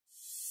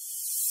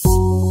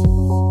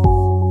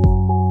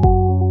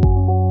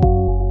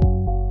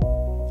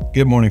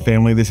Good morning,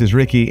 family. This is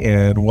Ricky,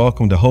 and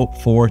welcome to Hope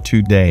for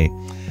Today.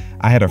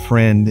 I had a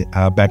friend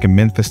back in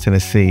Memphis,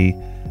 Tennessee.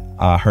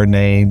 Her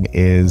name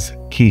is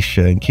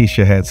Keisha, and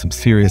Keisha had some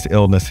serious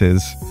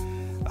illnesses,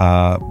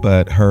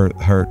 but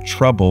her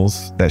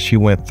troubles that she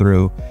went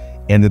through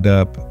ended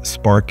up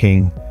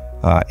sparking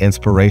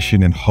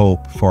inspiration and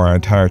hope for our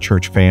entire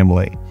church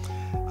family.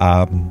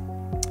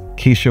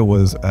 Keisha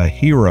was a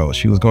hero.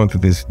 She was going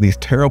through these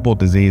terrible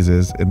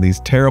diseases and these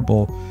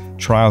terrible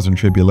trials and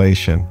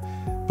tribulation,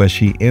 but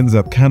she ends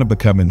up kind of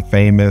becoming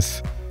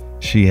famous.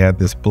 She had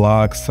this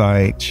blog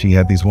site. She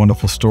had these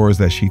wonderful stories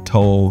that she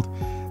told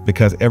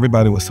because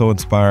everybody was so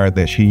inspired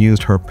that she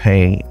used her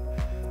pain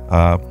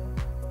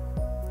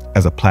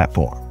as a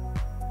platform.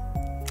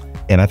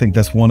 And I think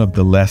that's one of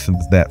the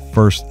lessons that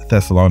 1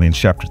 Thessalonians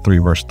chapter 3,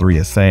 verse 3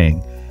 is saying,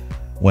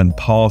 when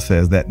Paul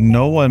says that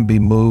no one be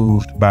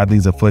moved by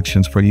these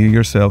afflictions, for you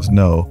yourselves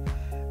know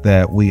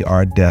that we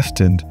are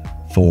destined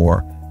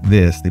for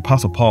this. The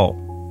Apostle Paul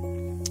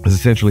is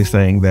essentially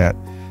saying that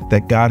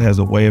God has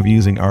a way of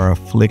using our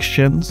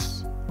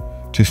afflictions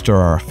to stir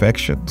our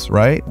affections,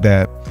 right?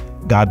 That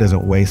God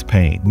doesn't waste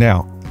pain.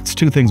 Now, it's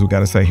two things we got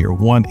to say here.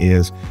 One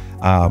is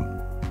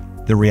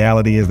the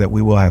reality is that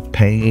we will have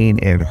pain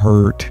and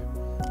hurt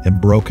and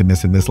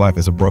brokenness in this life.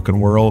 It's a broken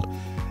world,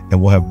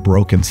 and we'll have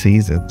broken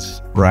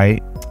seasons,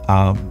 right?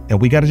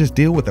 And we got to just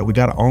deal with that. We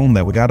got to own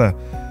that. We got to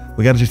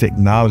just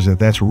acknowledge that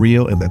that's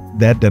real and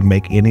that doesn't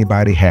make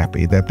anybody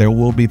happy, that there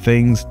will be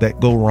things that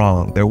go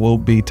wrong. There will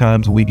be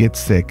times we get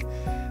sick.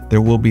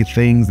 There will be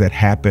things that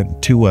happen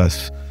to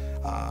us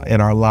in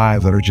our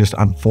lives that are just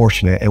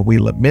unfortunate, and we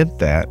lament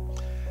that.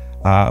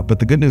 But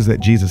the good news is that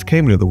Jesus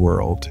came into the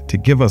world to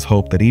give us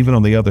hope that even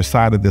on the other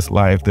side of this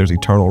life, there's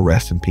eternal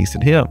rest and peace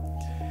in Him.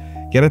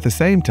 Yet at the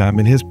same time,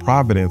 in His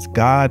providence,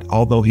 God,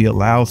 although He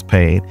allows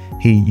pain,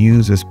 He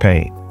uses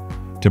pain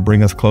to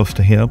bring us close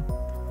to Him.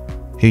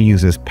 He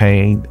uses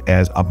pain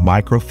as a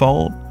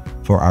microphone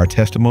for our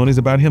testimonies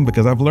about Him,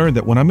 because I've learned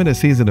that when I'm in a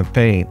season of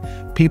pain,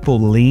 people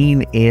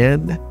lean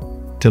in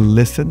to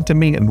listen to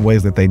me in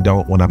ways that they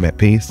don't when I'm at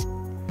peace.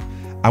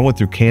 I went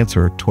through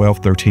cancer 12,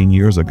 13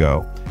 years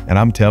ago, and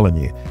I'm telling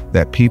you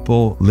that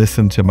people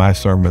listened to my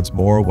sermons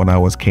more when I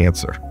was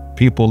cancer.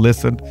 People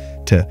listened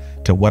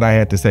to what I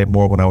had to say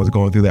more when I was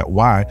going through that.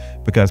 Why?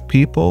 Because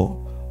people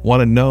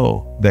want to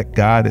know that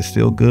God is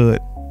still good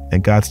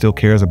and God still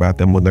cares about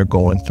them when they're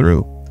going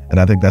through. And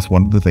I think that's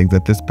one of the things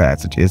that this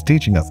passage is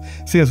teaching us.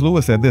 C.S.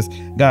 Lewis said this: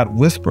 God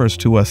whispers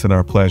to us in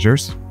our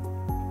pleasures,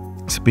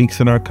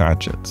 speaks in our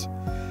conscience,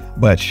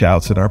 but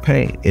shouts in our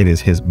pain. It is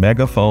His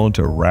megaphone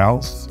to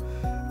rouse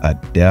a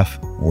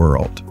deaf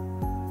world.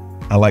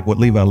 I like what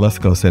Levi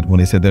Lusko said when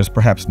he said, there's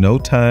perhaps no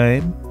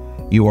time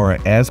you are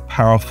as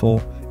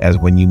powerful as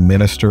when you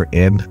minister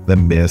in the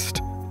midst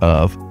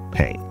of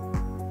pain.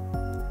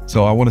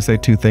 So I want to say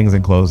two things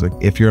in closing.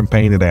 If you're in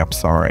pain today, I'm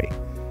sorry,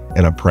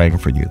 and I'm praying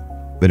for you.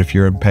 But if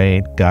you're in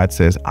pain, God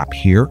says, I'm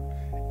here,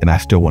 and I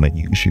still want to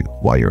use you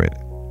while you're in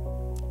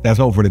it. That's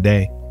all for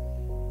today.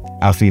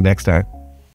 I'll see you next time.